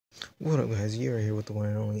What up, guys? You're here with the one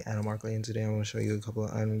and only Adam Markley, and today I'm going to show you a couple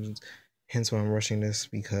of items. Hence why I'm rushing this,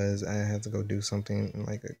 because I have to go do something in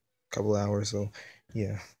like a couple of hours. So,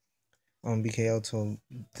 yeah. BKL told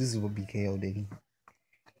this is what BKL did. He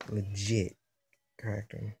legit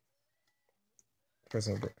cracked him. First,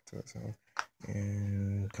 I'll break to this out.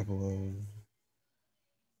 And a couple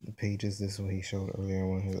of pages. This is what he showed earlier in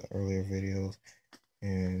one of his earlier videos.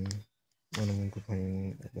 And one of them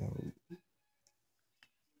complaining about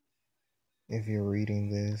if you're reading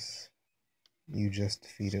this, you just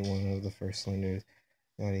defeated one of the first slenders.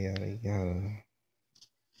 Yada yada yada.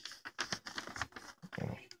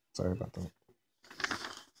 Oh, sorry about that.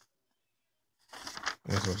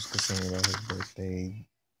 This was concerned about his birthday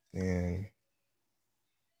and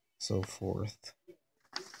so forth.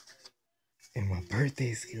 And my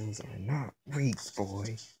birthday skills are not weak,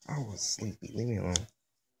 boy. I was sleepy. Leave me alone.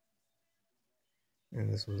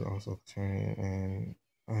 And this was also concerning, and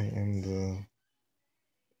I am the.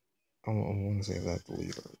 I want to say that the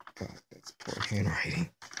leader. God, that's poor handwriting.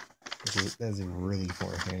 That's really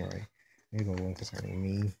poor handwriting. Maybe one concerning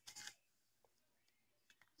me.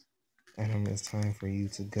 Adam, it's time for you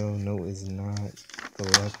to go. No, it's not.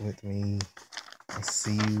 Good luck with me. I'll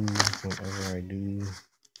see you whenever I do.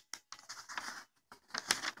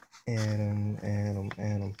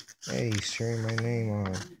 Adam. Hey, sharing my name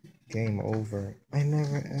on Game Over. I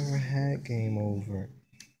never ever had Game Over.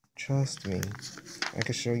 Trust me. I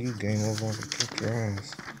can show you Game Over. I can kick your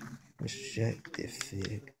ass. Shut the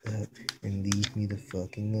fuck up and leave me the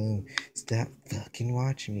fucking alone. Stop fucking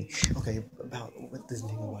watching me. Okay, about what this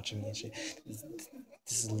nigga watching me and shit. This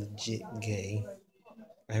is legit gay.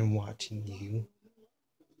 I'm watching you.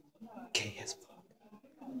 Gay as fuck.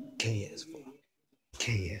 Gay as fuck.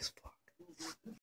 Gay as fuck.